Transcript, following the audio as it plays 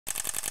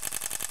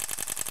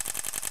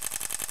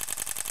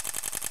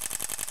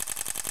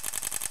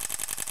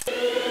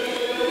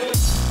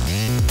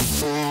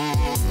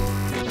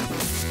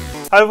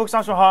Hi folks,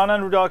 I'm from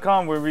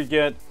Android.com, where we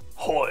get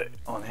hot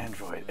on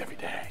Android every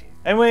day.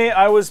 Anyway,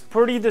 I was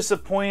pretty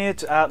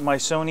disappointed at my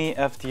Sony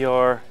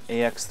FDR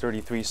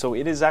AX33, so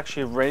it is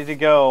actually ready to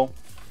go.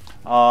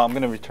 I'm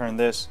gonna return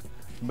this,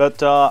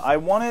 but I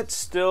want to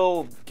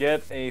still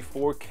get a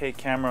 4K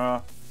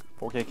camera,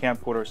 4K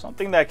camcorder,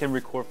 something that can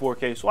record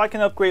 4K, so I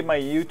can upgrade my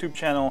YouTube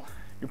channel.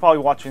 You're probably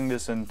watching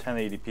this in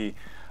 1080p,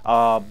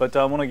 but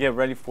I want to get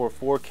ready for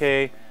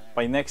 4K.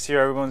 By next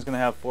year, everyone's gonna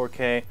have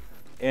 4K.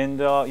 And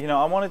you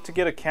know, I wanted to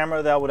get a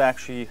camera that would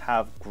actually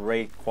have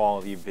great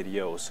quality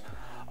videos.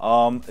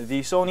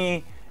 The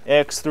Sony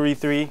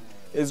AX33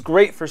 is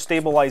great for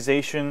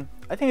stabilization.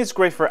 I think it's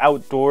great for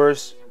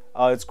outdoors.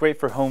 It's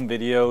great for home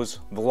videos,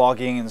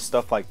 vlogging and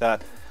stuff like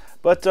that.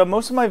 But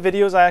most of my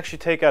videos I actually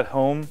take at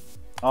home.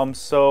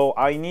 So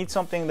I need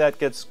something that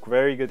gets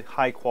very good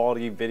high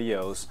quality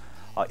videos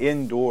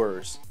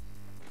indoors.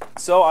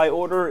 So I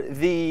ordered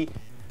the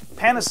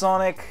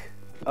Panasonic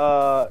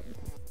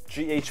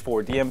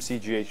GH4,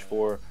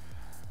 DMC-GH4.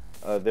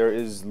 There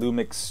is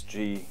Lumix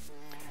G.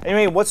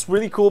 Anyway, what's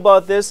really cool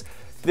about this?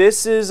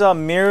 This is a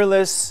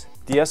mirrorless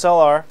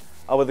DSLR.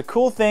 But the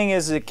cool thing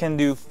is it can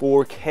do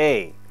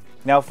 4K.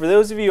 Now, for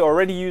those of you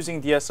already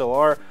using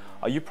DSLR,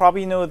 you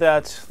probably know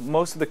that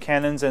most of the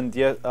Canons and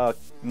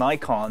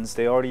Nikons,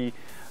 they already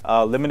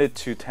limited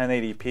to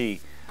 1080p.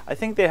 I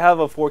think they have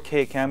a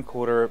 4K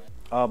camcorder,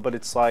 but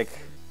it's like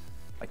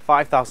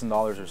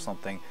 $5,000 or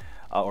something,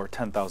 or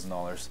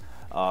 $10,000.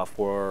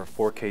 For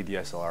 4K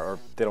DSLR, or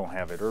they don't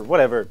have it, or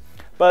whatever.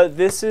 But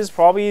this is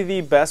probably the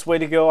best way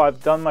to go.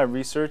 I've done my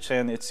research,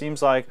 and it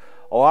seems like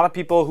a lot of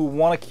people who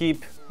want to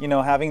keep, you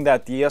know, having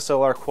that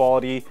DSLR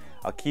quality,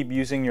 keep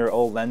using your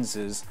old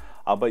lenses,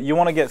 but you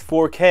want to get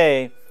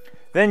 4K,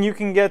 then you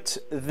can get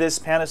this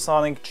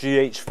Panasonic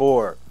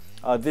GH4.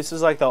 This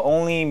is like the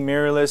only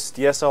mirrorless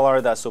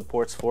DSLR that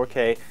supports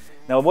 4K.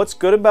 Now, what's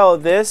good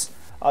about this?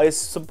 It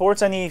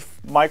supports any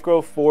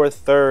micro four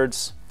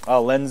thirds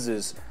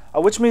lenses.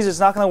 Which means it's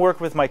not going to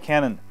work with my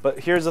Canon. But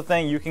here's the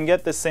thing, you can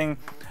get this thing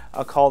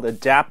called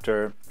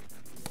adapter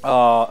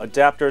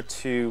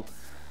to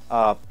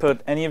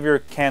put any of your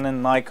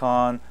Canon,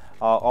 Nikon,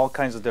 all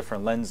kinds of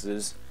different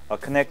lenses,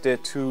 connect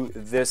it to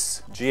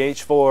this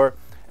GH4,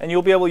 and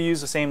you'll be able to use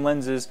the same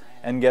lenses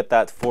and get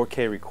that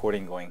 4K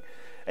recording going.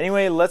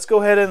 Anyway, let's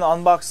go ahead and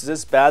unbox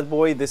this bad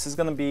boy. This is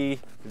going to be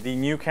the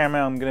new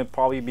camera I'm going to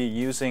probably be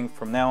using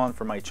from now on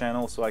for my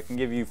channel, so I can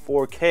give you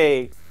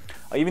 4K.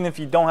 Even if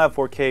you don't have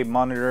 4K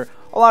monitor,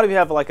 a lot of you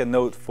have like a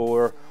Note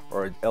 4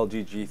 or an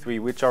LG G3,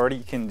 which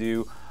already can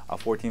do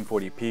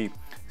 1440p.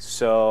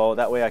 So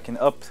that way I can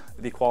up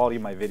the quality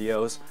of my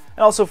videos.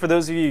 And also for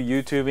those of you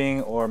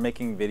YouTubing or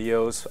making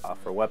videos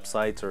for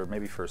websites or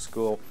maybe for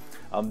school,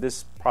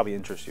 this probably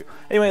interests you.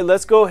 Anyway,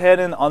 let's go ahead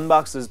and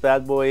unbox this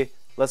bad boy.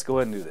 Let's go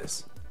ahead and do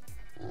this.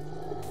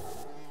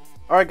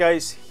 Alright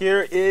guys,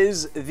 here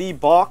is the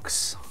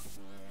box.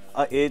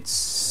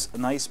 It's a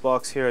nice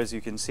box here, as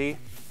you can see.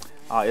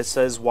 It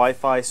says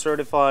Wi-Fi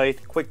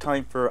certified,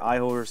 QuickTime for eye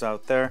holders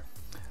out there,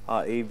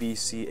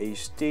 AVC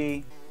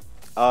HD,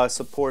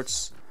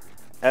 supports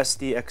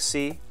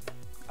SDXC,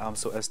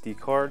 so SD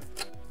card,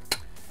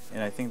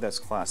 and I think that's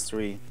class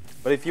 3.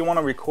 But if you want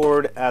to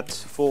record at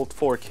full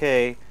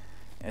 4K,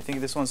 I think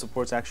this one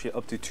supports actually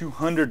up to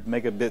 200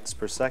 megabits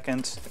per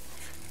second,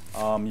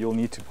 you'll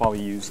need to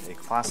probably use a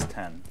class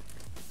 10.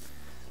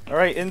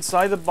 Alright,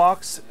 inside the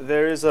box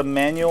there is a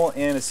manual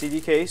and a CD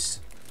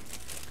case.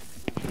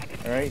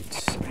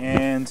 Alright,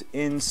 and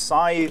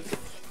inside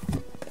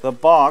the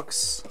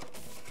box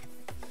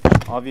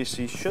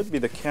obviously should be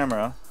the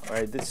camera.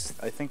 Alright, this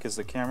I think is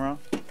the camera.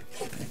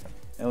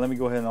 And let me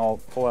go ahead and I'll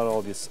pull out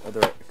all these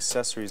other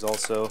accessories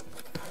also.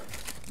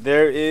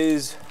 There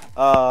is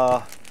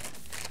a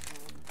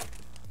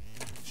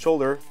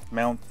shoulder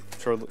mount,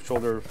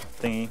 shoulder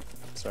thingy.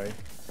 Sorry.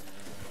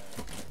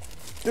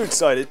 Too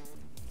excited.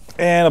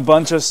 And a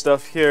bunch of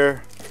stuff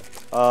here.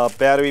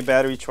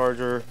 Battery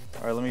charger.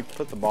 Alright, let me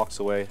put the box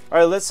away.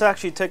 Alright, let's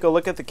actually take a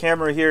look at the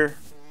camera here.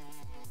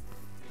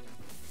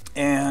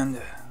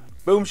 And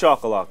boom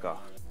shakalaka.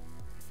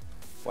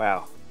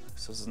 Wow,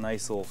 this is a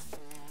nice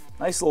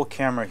little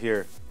camera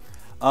here.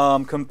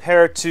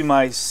 Compared to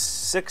my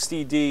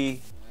 60D,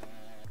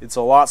 it's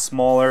a lot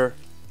smaller,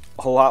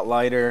 a lot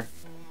lighter.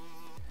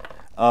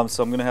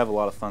 So I'm gonna have a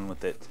lot of fun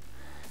with it.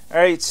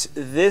 Alright,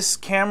 this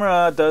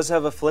camera does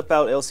have a flip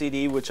out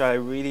LCD, which I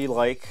really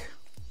like.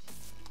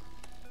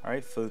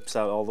 Alright, flips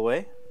out all the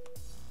way.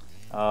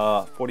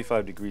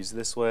 45 degrees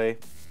this way.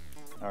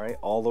 Alright,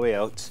 all the way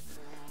out.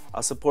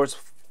 Supports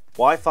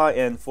Wi-Fi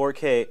and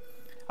 4K.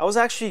 I was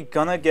actually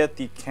gonna get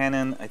the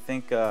Canon, I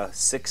think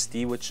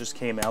 6D, which just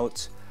came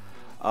out,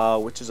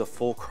 which is a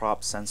full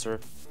crop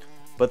sensor.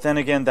 But then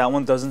again, that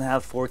one doesn't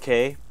have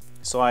 4K,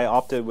 so I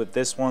opted with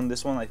this one.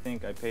 This one I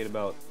think I paid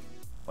about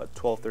what,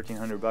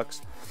 $1,200–1,300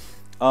 bucks.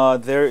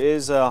 There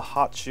is a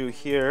hot shoe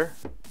here,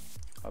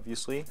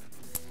 obviously.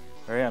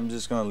 Alright, I'm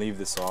just gonna leave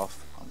this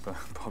off. I'm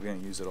probably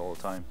gonna use it all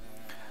the time.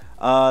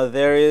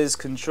 There is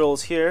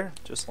controls here,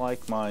 just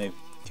like my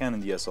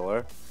Canon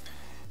DSLR,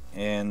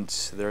 and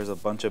there's a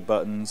bunch of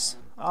buttons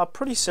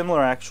pretty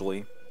similar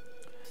actually.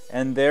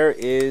 And there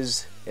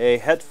is a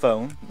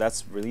headphone,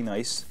 that's really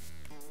nice.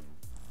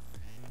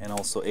 And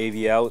also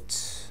AV out,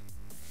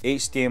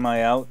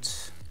 HDMI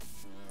out,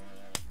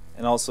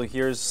 and also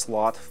here's a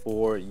slot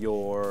for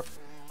your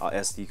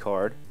SD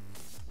card.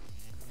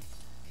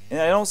 And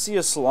I don't see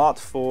a slot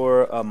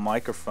for a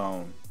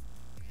microphone.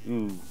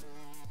 Ooh,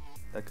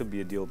 that could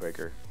be a deal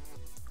breaker.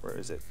 Where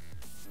is it?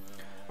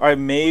 Alright,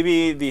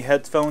 maybe the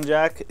headphone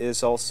jack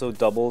is also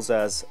doubles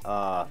as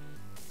a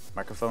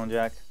microphone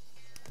jack.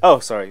 Oh,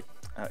 sorry,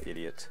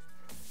 idiot.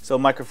 So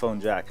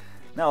microphone jack.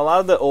 Now a lot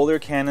of the older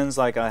Canons,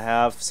 like I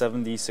have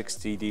 7D,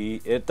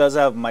 6D, it does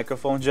have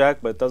microphone jack,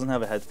 but it doesn't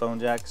have a headphone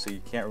jack, so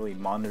you can't really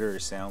monitor your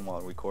sound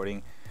while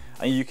recording.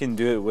 And you can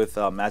do it with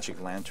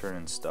Magic Lantern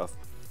and stuff.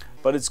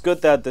 But it's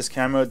good that this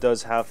camera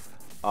does have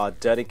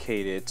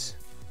dedicated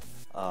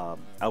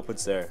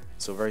outputs there,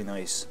 so very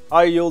nice.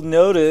 Alright, you'll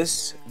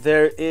notice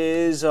there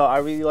is, I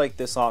really like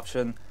this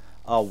option,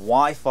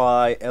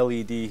 Wi-Fi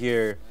LED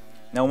here.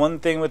 Now one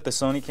thing with the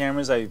Sony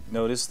cameras, I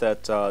noticed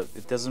that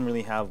it doesn't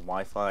really have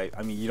Wi-Fi.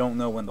 I mean, you don't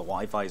know when the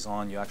Wi-Fi is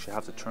on, you actually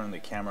have to turn the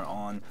camera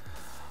on.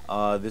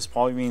 This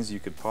probably means you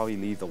could probably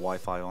leave the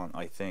Wi-Fi on,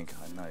 I think.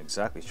 I'm not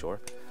exactly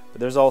sure. But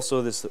there's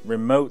also this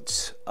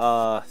remote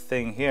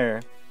thing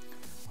here.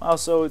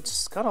 So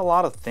it's got a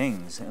lot of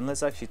things, and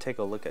let's actually take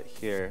a look at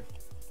here.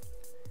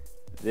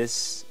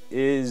 This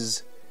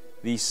is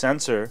the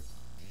sensor.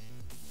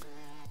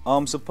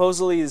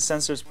 Supposedly the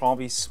sensor is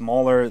probably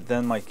smaller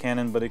than my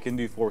Canon, but it can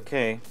do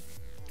 4K.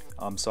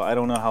 So I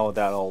don't know how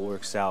that all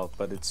works out,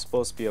 but it's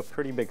supposed to be a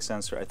pretty big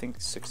sensor. I think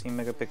 16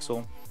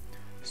 megapixel,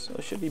 so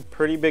it should be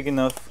pretty big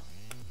enough.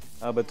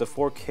 But the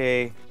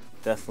 4K,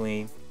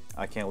 definitely,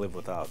 I can't live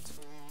without.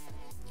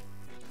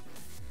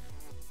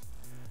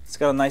 It's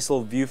got a nice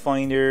little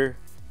viewfinder,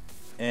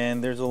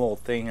 and there's a little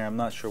thing here. I'm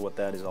not sure what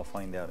that is. I'll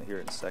find out here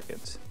in a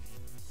second.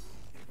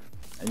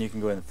 And you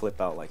can go ahead and flip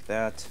out like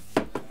that.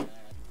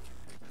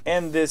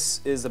 And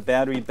this is a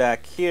battery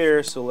back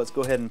here, so let's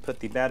go ahead and put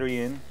the battery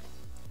in.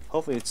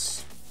 Hopefully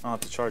it's, I'll have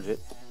to charge it.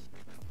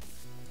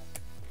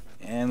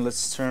 And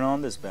let's turn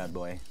on this bad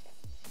boy.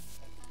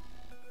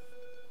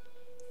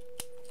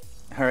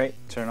 Alright,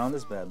 turn on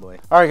this bad boy.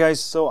 Alright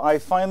guys, so I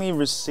finally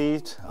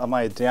received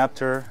my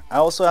adapter. I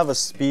also have a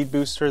speed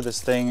booster.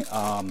 This thing,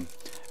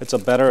 it's a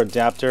better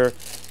adapter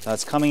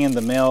that's coming in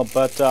the mail,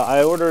 but I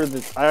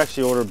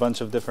actually ordered a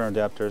bunch of different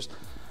adapters.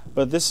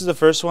 But this is the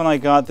first one I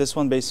got. This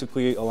one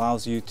basically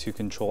allows you to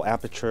control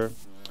aperture.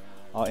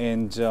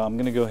 I'm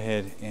gonna go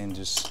ahead and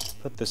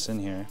just put this in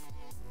here.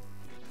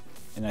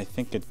 And I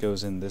think it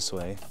goes in this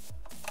way.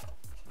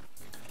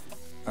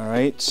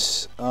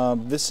 Alright,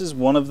 this is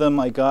one of them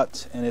I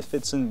got, and it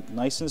fits in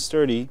nice and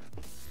sturdy.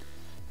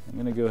 I'm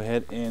gonna go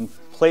ahead and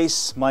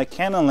place my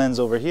Canon lens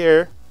over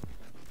here,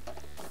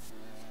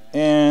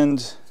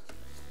 and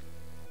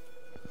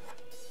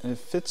it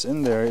fits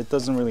in there. It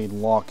doesn't really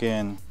lock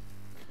in.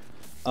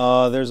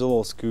 There's a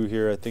little screw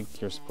here. I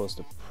think you're supposed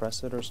to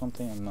press it or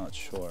something. I'm not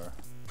sure.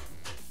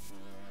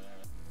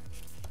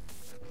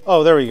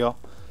 Oh, there we go.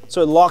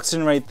 So it locks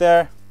in right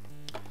there.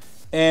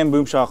 And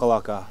boom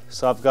shakalaka.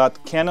 So I've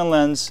got Canon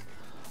lens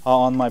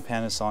on my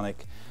Panasonic.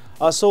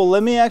 So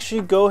let me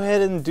actually go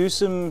ahead and do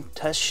some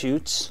test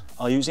shoots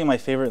using my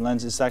favorite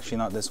lens. It's actually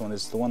not this one,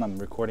 it's the one I'm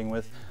recording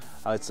with.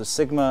 It's a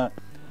Sigma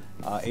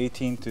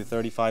 18 to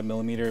 35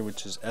 millimeter,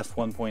 which is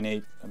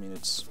f1.8. I mean,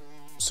 it's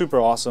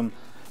super awesome.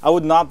 I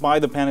would not buy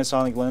the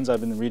Panasonic lens. I've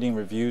been reading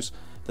reviews.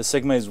 The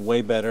Sigma is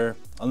way better,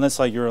 unless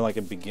like you're like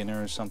a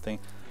beginner or something.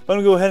 But I'm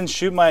gonna go ahead and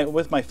shoot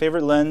with my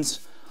favorite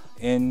lens,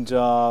 and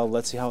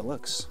let's see how it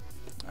looks.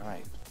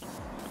 Alright.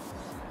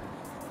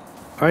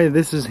 Alright,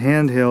 this is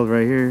handheld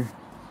right here.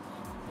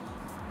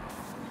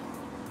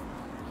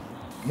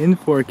 In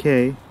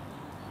 4K.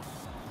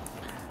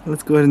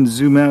 Let's go ahead and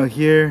zoom out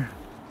here.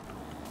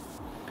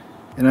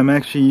 And I'm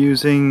actually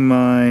using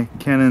my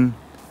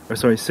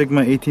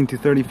Sigma 18 to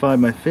 35,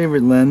 my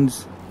favorite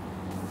lens.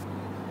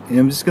 And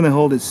I'm just gonna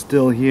hold it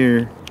still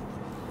here.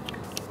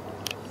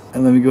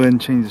 And let me go ahead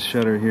and change the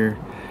shutter here.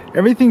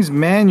 Everything's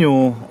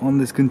manual on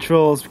this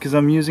controls because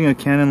I'm using a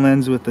Canon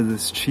lens with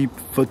this cheap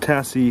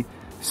Fotassi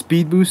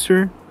speed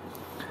booster.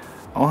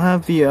 I'll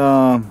have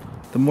the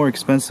more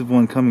expensive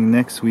one coming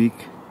next week.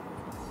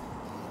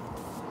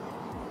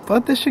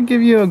 But this should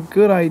give you a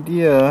good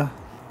idea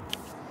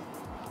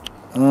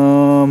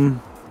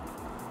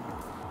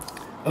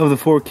of the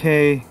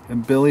 4K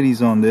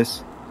abilities on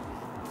this.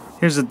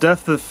 Here's the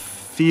depth of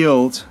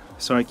field.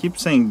 So I keep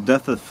saying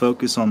depth of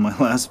focus on my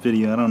last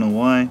video. I don't know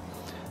why.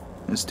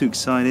 I was too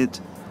excited.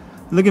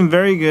 Looking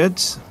very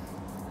good.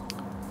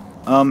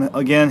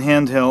 Again,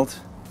 handheld.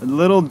 A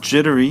little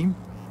jittery.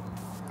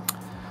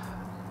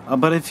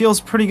 But it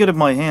feels pretty good in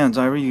my hands.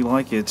 I really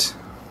like it.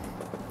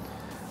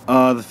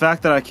 The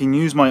fact that I can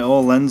use my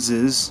old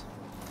lenses.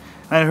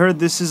 I heard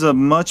this is a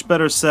much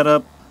better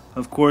setup.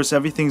 Of course,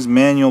 everything's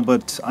manual,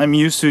 but I'm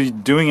used to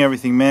doing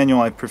everything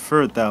manual. I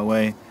prefer it that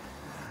way.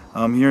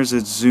 Here's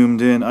it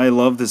zoomed in. I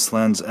love this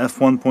lens.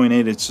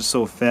 f1.8, it's just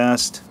so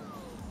fast.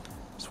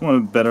 It's one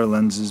of the better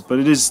lenses, but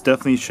it is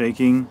definitely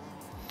shaking.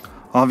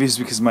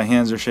 obviously because my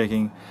hands are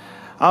shaking.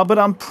 But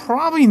I'm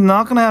probably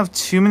not gonna have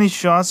too many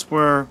shots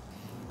where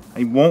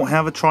I won't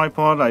have a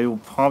tripod. I will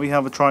probably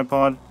have a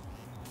tripod.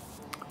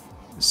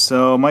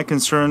 So my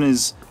concern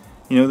is,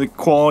 you know, the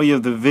quality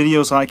of the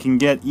videos I can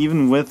get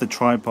even with the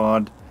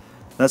tripod.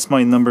 That's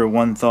my number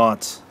one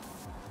thought.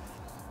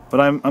 But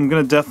I'm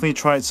gonna definitely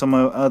try some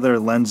other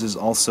lenses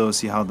also,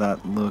 see how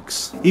that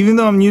looks. Even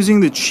though I'm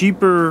using the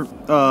cheaper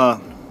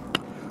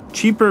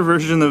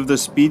version of the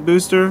speed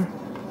booster,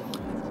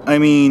 I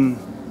mean,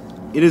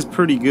 it is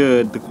pretty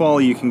good, the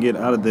quality you can get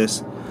out of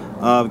this,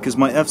 because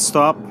my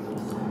f-stop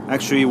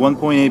actually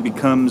 1.8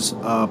 becomes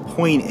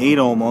 0.8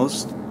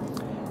 almost,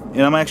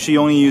 and I'm actually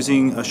only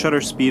using a shutter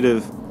speed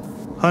of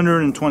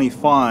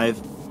 125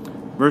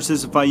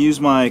 versus if I use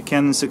my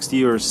Canon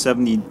 6D or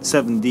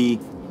 7D,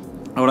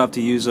 I would have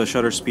to use a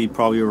shutter speed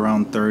probably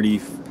around 30,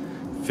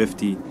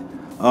 50,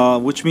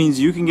 which means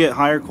you can get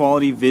higher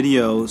quality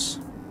videos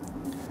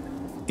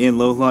in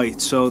low light.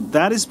 So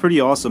that is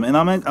pretty awesome. And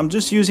I'm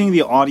just using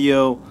the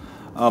audio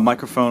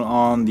microphone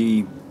on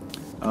the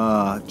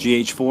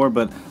GH4,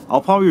 but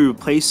I'll probably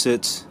replace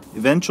it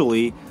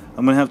eventually.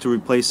 I'm gonna have to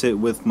replace it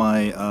with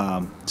my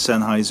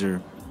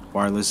Sennheiser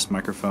wireless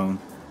microphone,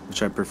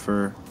 which I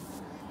prefer.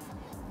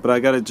 But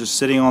I got it just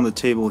sitting on the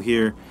table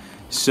here.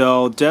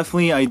 So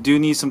definitely I do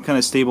need some kind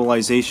of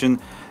stabilization.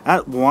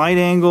 At wide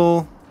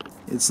angle,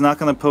 it's not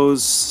going to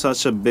pose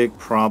such a big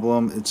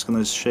problem. It's going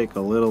to shake a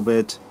little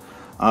bit.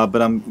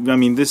 But I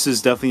mean, this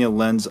is definitely a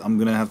lens I'm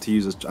going to have to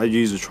use. I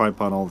use a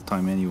tripod all the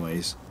time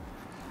anyways.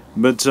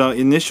 But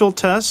initial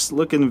tests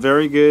looking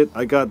very good.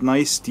 I got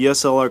nice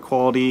DSLR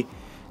quality,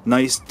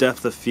 nice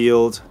depth of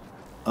field.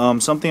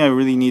 Something I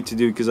really need to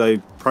do because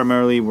I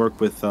primarily work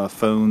with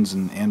phones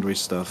and Android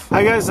stuff.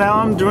 Hi guys, now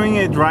I'm doing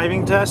a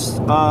driving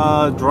test.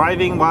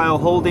 Driving while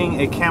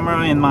holding a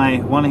camera in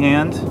my one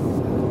hand.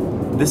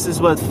 This is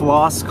what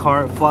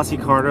Flossie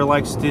Carter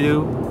likes to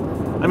do.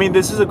 I mean,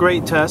 this is a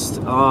great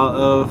test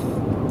of,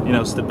 you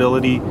know,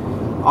 stability.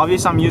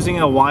 Obviously, I'm using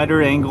a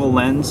wider angle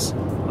lens,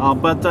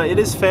 but it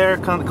is fair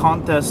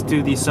contest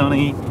to the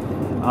Sony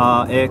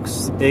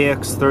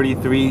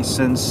AX33,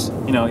 since,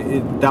 you know,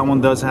 that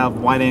one does have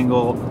wide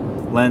angle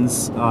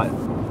lens,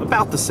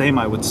 about the same,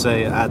 I would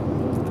say, at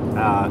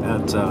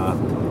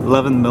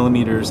 11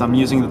 millimeters. I'm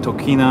using the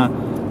Tokina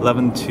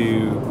 11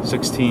 to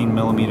 16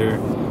 millimeter.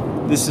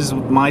 This is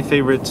my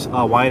favorite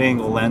wide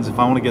angle lens. If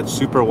I want to get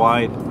super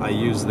wide, I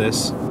use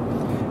this.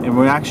 And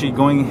we're actually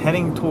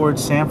heading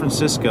towards San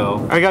Francisco.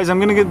 All right, guys, I'm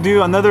gonna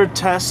do another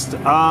test,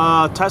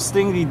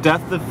 testing the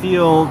depth of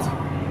field.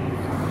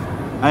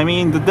 I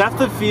mean, the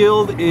depth of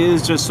field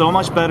is just so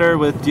much better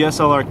with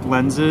DSLR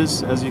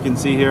lenses. As you can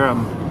see here,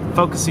 I'm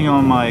focusing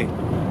on my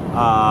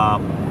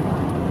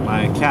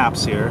my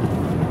caps here.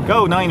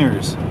 Go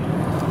Niners!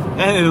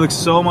 And it looks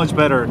so much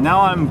better.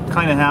 Now I'm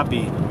kind of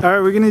happy. All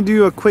right, we're gonna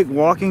do a quick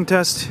walking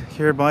test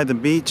here by the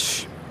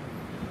beach.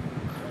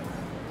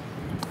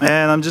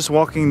 And I'm just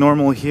walking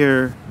normal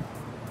here.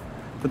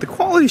 But the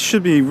quality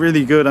should be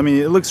really good. I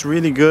mean, it looks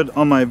really good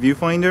on my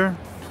viewfinder.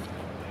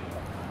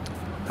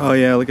 Oh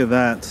yeah, look at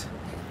that.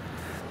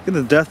 Look at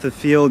the depth of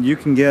field you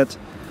can get.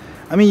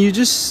 I mean,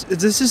 this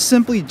is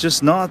simply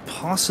just not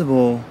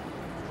possible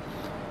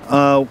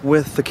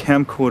with the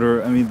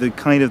camcorder. I mean,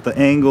 the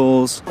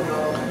angles.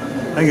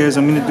 Hi guys,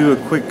 I'm gonna do a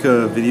quick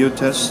video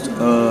test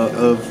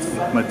of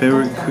my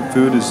favorite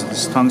food is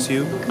this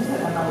tangsiu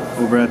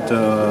over at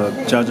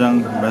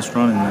Jajang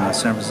restaurant in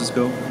San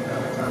Francisco.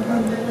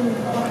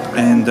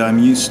 And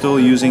I'm still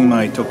using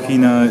my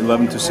Tokina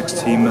 11 to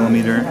 16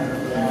 millimeter,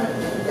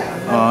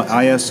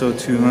 ISO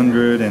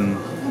 200, and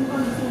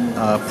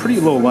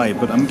pretty low light,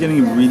 but I'm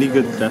getting really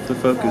good depth of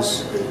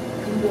focus,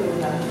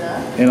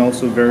 and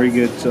also very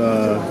good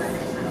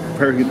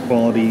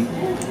quality.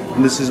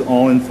 And this is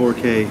all in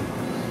 4K.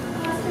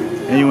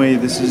 Anyway,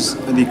 this is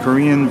the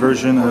Korean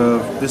version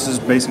of, this is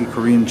basically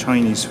Korean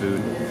Chinese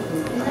food.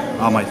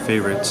 All my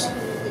favorites.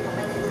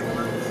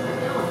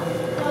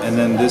 And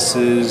then this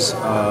is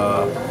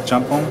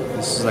jampong.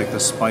 This is like the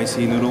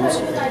spicy noodles.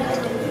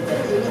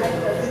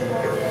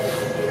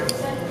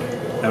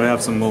 I would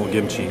have some little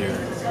kimchi here.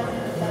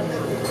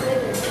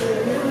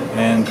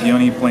 And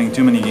Peony playing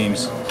too many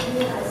games.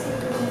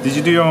 Did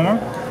you do your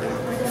homework?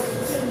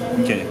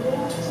 Okay.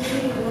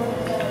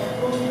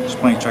 Just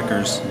playing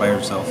checkers by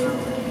herself.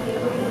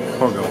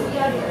 Poor girl.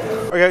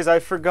 Alright guys, I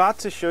forgot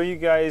to show you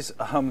guys the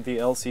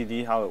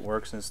LCD, how it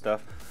works and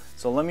stuff.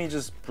 So let me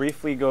just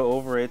briefly go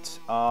over it.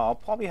 I'll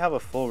probably have a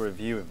full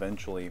review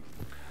eventually.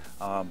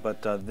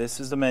 But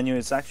this is the menu.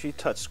 It's actually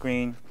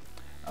touchscreen.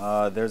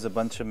 There's a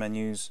bunch of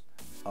menus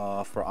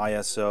for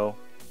ISO.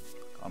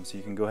 So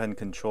you can go ahead and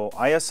control.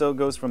 ISO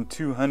goes from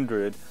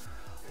 200.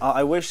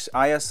 I wish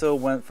ISO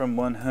went from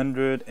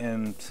 100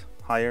 and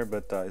higher,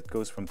 but it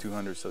goes from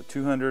 200. So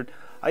 200.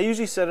 I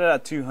usually set it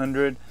at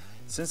 200.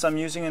 Since I'm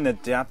using an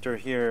adapter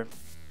here,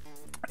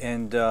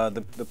 and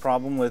the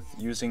problem with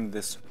using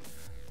this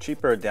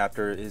cheaper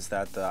adapter is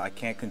that I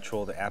can't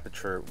control the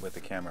aperture with the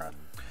camera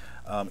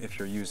if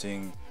you're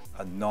using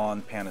a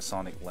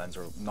non-Panasonic lens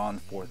or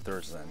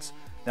non-4/3 lens.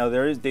 Now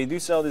they do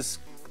sell this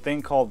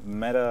thing called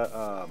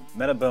Meta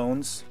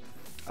Bones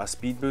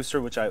speed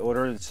booster, which I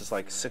ordered. It's just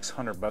like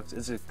 $600.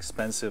 It's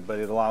expensive, but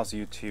it allows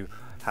you to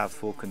have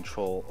full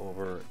control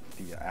over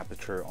the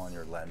aperture on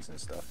your lens and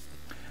stuff.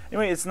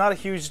 Anyway, it's not a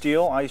huge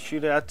deal. I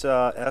shoot at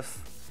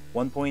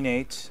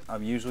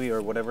f1.8 usually,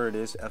 or whatever it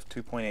is,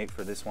 f2.8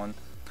 for this one.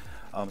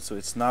 So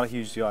it's not a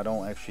huge deal. I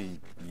don't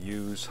actually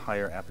use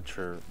higher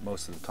aperture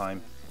most of the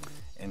time.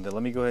 And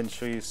let me go ahead and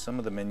show you some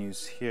of the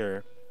menus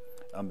here.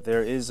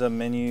 There is a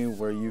menu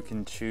where you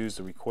can choose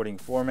the recording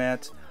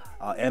format,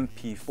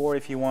 MP4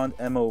 if you want,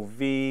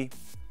 MOV,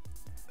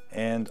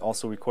 and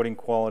also recording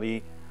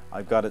quality.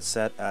 I've got it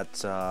set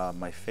at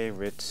my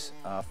favorite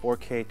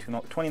 4K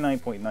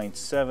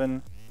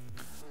 29.97.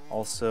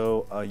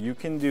 Also, you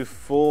can do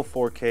full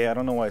 4K. I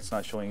don't know why it's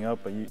not showing up,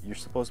 but you're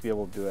supposed to be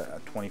able to do it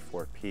at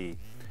 24p,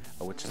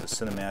 which is a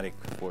cinematic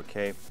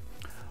 4K.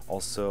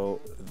 Also,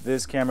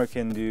 this camera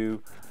can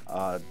do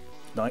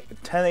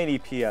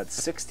 1080p at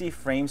 60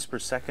 frames per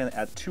second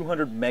at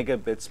 200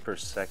 megabits per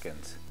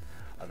second.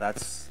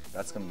 That's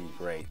going to be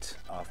great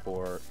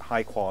for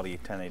high quality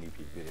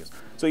 1080p videos.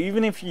 So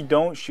even if you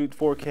don't shoot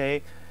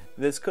 4K,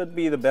 this could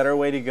be the better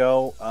way to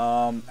go.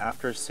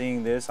 After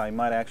seeing this, I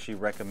might actually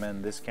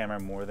recommend this camera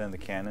more than the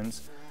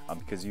Canons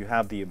because you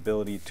have the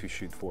ability to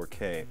shoot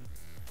 4K,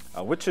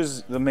 which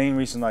is the main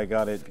reason I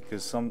got it,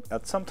 because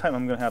at some time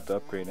I'm going to have to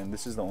upgrade, and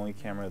this is the only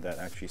camera that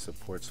actually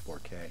supports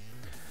 4K.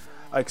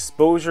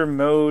 Exposure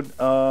mode,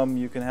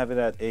 you can have it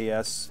at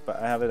AS, but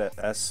I have it at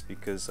S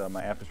because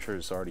my aperture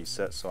is already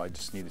set, so I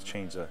just need to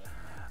change the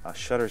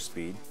shutter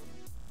speed.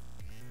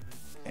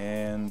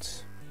 And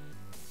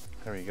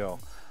there we go.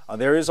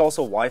 There is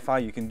also Wi-Fi.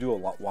 You can do a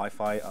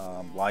Wi-Fi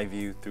live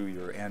view through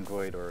your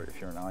Android, or if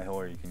you're an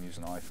iPhone, you can use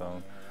an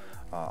iPhone,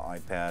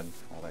 iPad,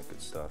 all that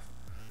good stuff.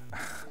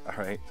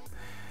 Alright.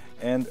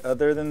 And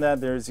other than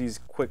that, there's these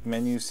quick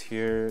menus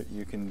here.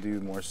 You can do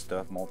more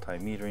stuff,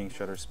 multimetering,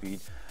 shutter speed.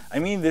 I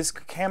mean, this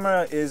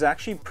camera is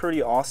actually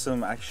pretty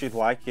awesome. I actually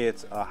like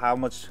it. How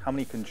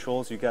many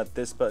controls? You got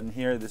this button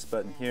here, this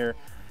button here.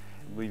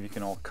 I believe you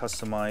can all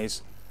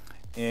customize.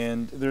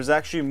 And there's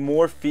actually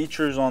more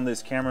features on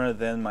this camera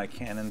than my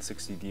Canon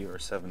 60D or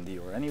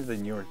 7D or any of the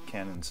newer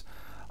Canons.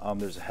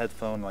 There's a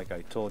headphone, like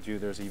I told you.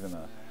 There's even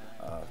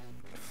a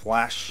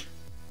flash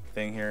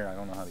thing here. I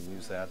don't know how to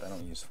use that. I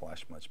don't use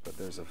flash much, but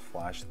there's a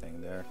flash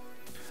thing there.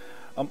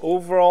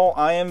 Overall,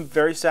 I am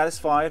very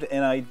satisfied,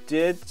 and I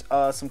did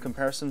some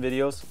comparison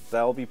videos.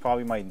 That will be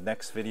probably my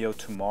next video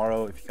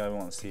tomorrow if you guys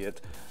want to see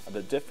it.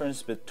 The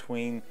difference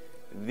between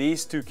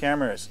these two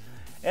cameras.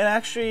 And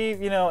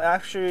actually, you know,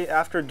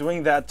 after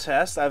doing that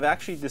test, I've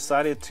actually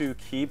decided to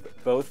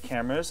keep both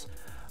cameras.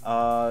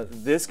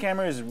 This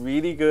camera is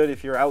really good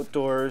if you're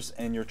outdoors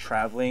and you're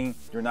traveling.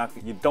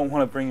 You don't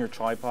want to bring your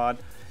tripod,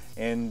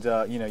 and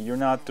you know, you're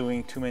not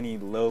doing too many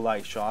low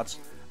light shots.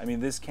 I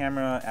mean, this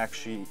camera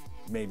actually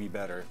may be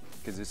better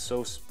because it's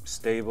so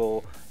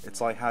stable.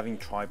 It's like having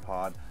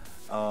tripod.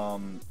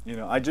 You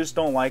know, I just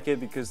don't like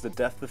it because the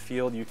depth of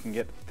field you can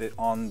get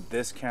on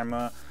this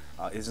camera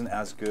isn't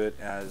as good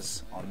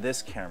as on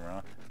this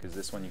camera, because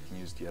this one you can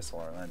use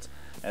DSLR lens.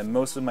 And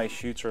most of my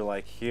shoots are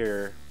like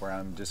here, where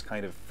I'm just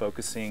kind of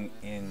focusing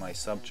in my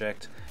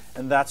subject,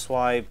 and that's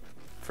why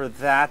for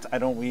that I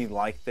don't really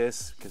like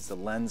this, because the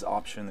lens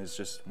option is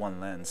just one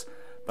lens.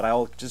 But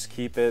I'll just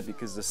keep it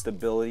because the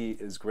stability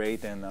is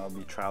great, and I'll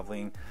be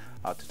traveling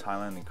to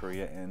Thailand and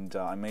Korea, and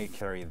I may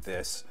carry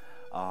this.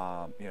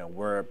 You know,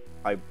 where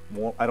I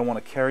don't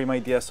want to carry my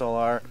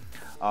DSLR,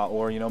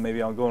 or you know,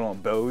 maybe I'll go on a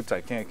boat.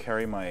 I can't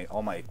carry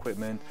all my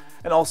equipment.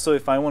 And also,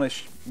 if I want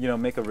to you know,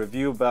 make a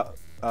review about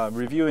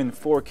review in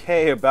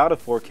 4K about a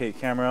 4K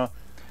camera,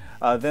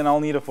 then I'll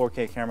need a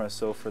 4K camera.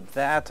 So for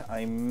that,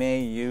 I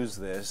may use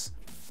this.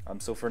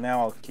 So for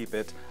now, I'll keep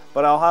it.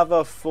 But I'll have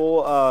a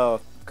full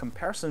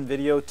comparison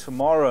video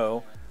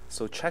tomorrow.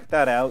 So check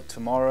that out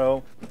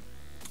tomorrow.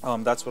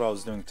 That's what I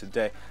was doing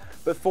today.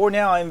 But for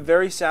now, I'm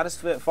very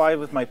satisfied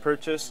with my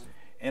purchase,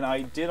 and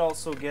I did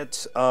also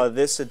get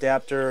this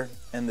adapter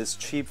and this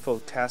cheap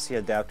Photasi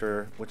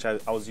adapter, which I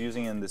was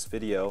using in this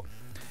video.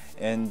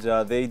 And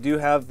they do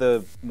have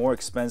the more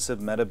expensive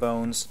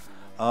Metabones.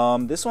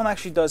 This one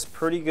actually does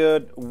pretty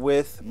good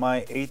with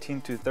my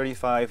 18 to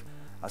 35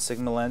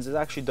 Sigma lens. It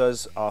actually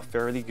does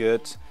fairly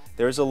good.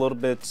 There's a little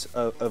bit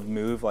of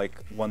move,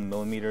 like 1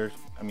 millimeter.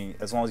 I mean,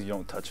 as long as you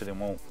don't touch it, it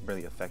won't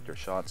really affect your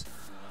shots.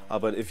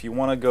 But if you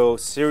want to go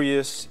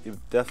serious, you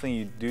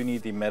do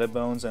need the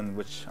Metabones, and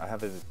which I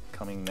have it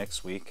coming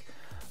next week.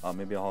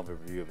 Maybe I'll have a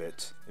review of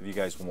it if you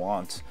guys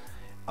want.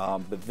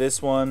 But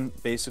this one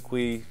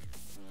basically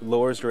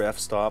lowers your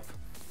f-stop,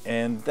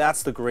 and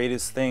that's the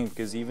greatest thing,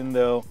 because even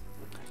though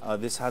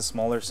this has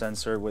smaller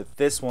sensor, with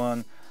this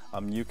one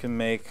you can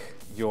make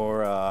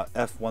your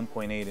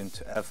f1.8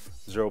 into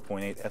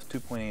f0.8,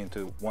 f2.8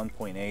 into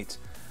 1.8.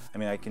 I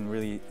mean, I can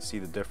really see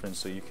the difference.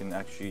 So you can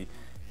actually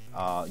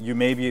you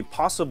may be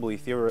possibly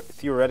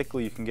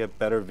theoretically you can get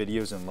better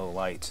videos in low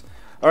light.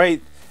 All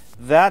right,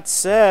 that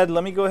said,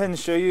 let me go ahead and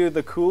show you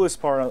the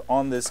coolest part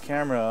on this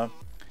camera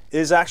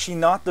is actually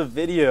not the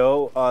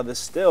video, the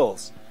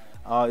stills.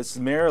 It's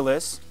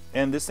mirrorless,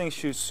 and this thing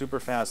shoots super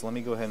fast. Let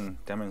me go ahead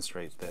and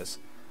demonstrate this.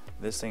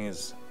 This thing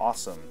is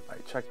awesome. All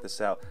right, check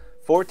this out.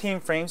 14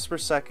 frames per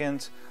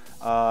second,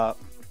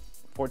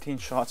 14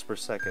 shots per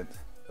second.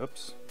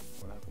 Oops,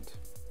 what happened?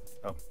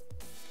 Oh.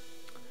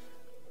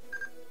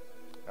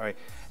 All right,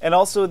 and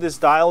also this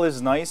dial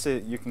is nice.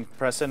 You can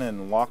press it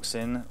and it locks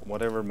in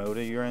whatever mode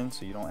you're in,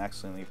 so you don't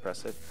accidentally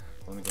press it.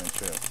 Let me go and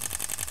show you.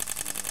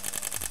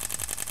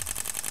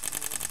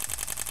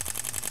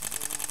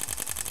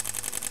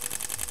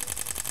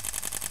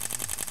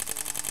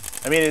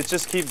 I mean, it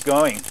just keeps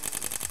going.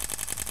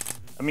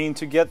 I mean,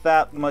 to get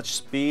that much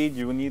speed,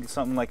 you would need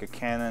something like a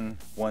Canon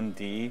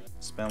 1D.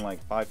 Spend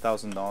like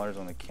 $5,000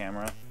 on the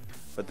camera,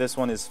 but this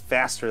one is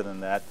faster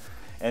than that.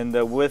 And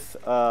with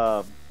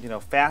you know,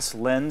 fast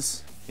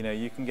lens, you know,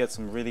 you can get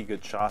some really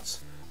good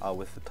shots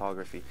with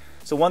photography.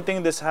 So one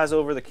thing this has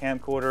over the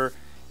camcorder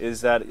is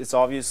that it's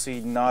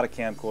obviously not a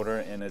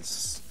camcorder, and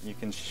you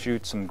can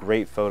shoot some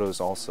great photos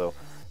also.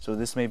 So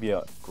this may be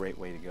a great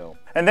way to go.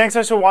 And thanks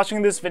guys for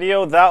watching this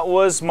video. That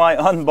was my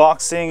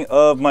unboxing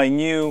of my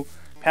new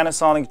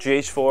Panasonic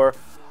GH4.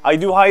 I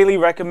do highly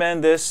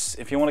recommend this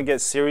if you want to get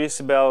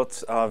serious about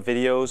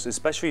videos,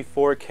 especially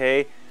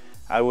 4K.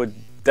 I would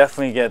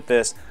definitely get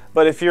this.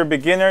 But if you're a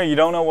beginner, you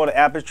don't know what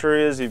aperture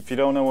is, if you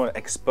don't know what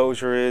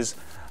exposure is,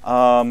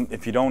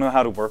 if you don't know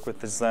how to work with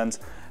this lens,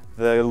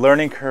 the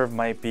learning curve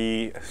might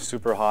be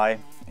super high,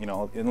 you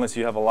know, unless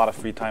you have a lot of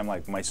free time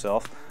like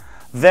myself.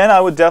 Then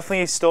I would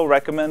definitely still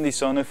recommend the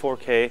Sony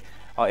 4K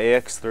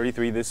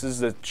AX33. This is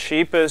the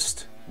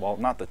cheapest, well,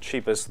 not the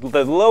cheapest,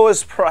 the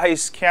lowest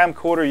price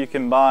camcorder you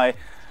can buy.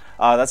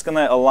 That's going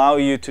to allow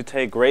you to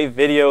take great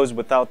videos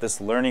without this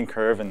learning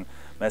curve and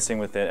messing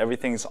with it.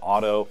 Everything's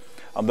auto.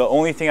 The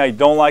only thing I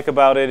don't like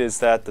about it is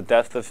that the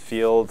depth of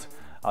field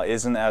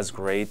isn't as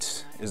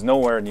great, is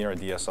nowhere near a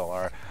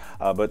DSLR.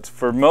 But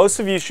for most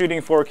of you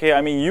shooting 4K, I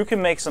mean, you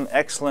can make some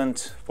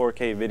excellent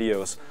 4K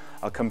videos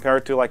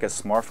compared to like a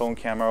smartphone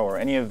camera or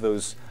any of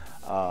those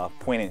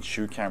point and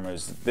shoot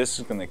cameras. This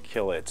is gonna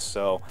kill it.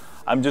 So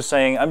I'm just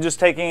saying, I'm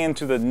just taking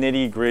into the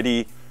nitty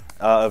gritty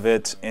of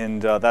it,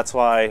 and that's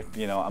why,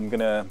 you know, I'm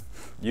gonna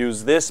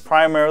use this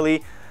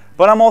primarily,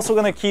 but I'm also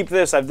gonna keep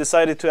this. I've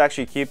decided to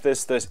actually keep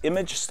this. This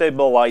image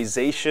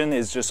stabilization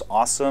is just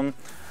awesome.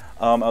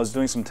 I was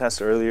doing some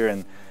tests earlier,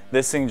 and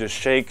this thing just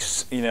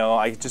shakes. You know,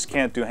 I just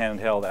can't do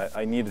handheld.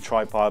 I need a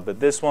tripod, but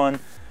this one,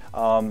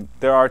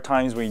 there are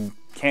times when you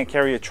can't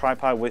carry a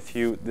tripod with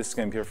you. This is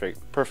gonna be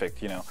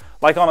perfect, you know,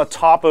 like on the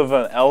top of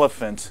an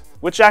elephant,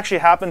 which actually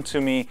happened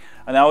to me,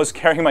 and I was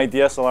carrying my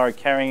DSLR,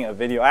 carrying a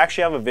video. I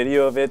actually have a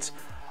video of it.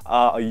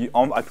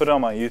 I put it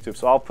on my YouTube,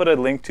 so I'll put a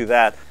link to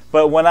that.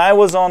 But when I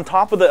was on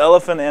top of the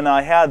elephant and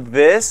I had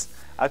this,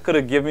 I could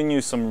have given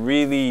you some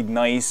really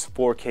nice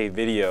 4K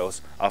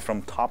videos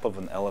from top of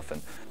an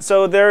elephant.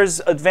 So there's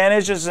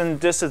advantages and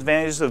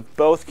disadvantages of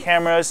both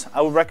cameras.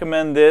 I would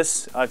recommend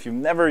this if you've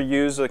never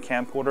used a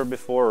camcorder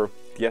before or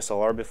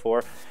DSLR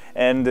before,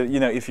 and you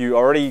know, if you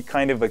already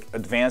kind of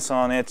advance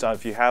on it,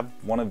 if you have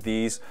one of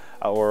these,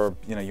 or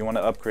you know, you want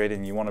to upgrade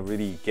and you want to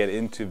really get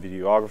into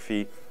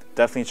videography,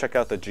 definitely check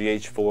out the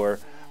GH4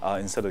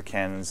 instead of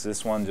Canons.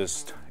 This one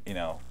just, you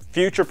know,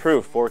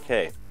 future-proof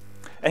 4K.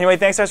 Anyway,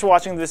 thanks guys for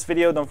watching this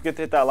video. Don't forget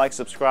to hit that like,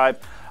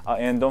 subscribe,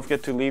 and don't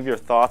forget to leave your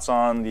thoughts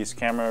on these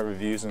camera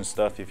reviews and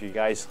stuff. If you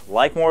guys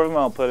like more of them,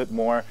 I'll put it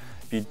more.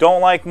 If you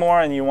don't like more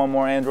and you want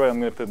more Android, I'm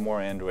going to put more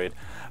Android.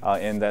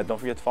 And don't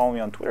forget to follow me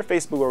on Twitter,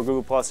 Facebook, or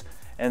Google+.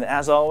 And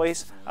as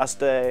always, I'll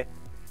stay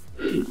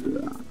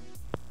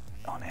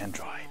on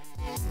Android.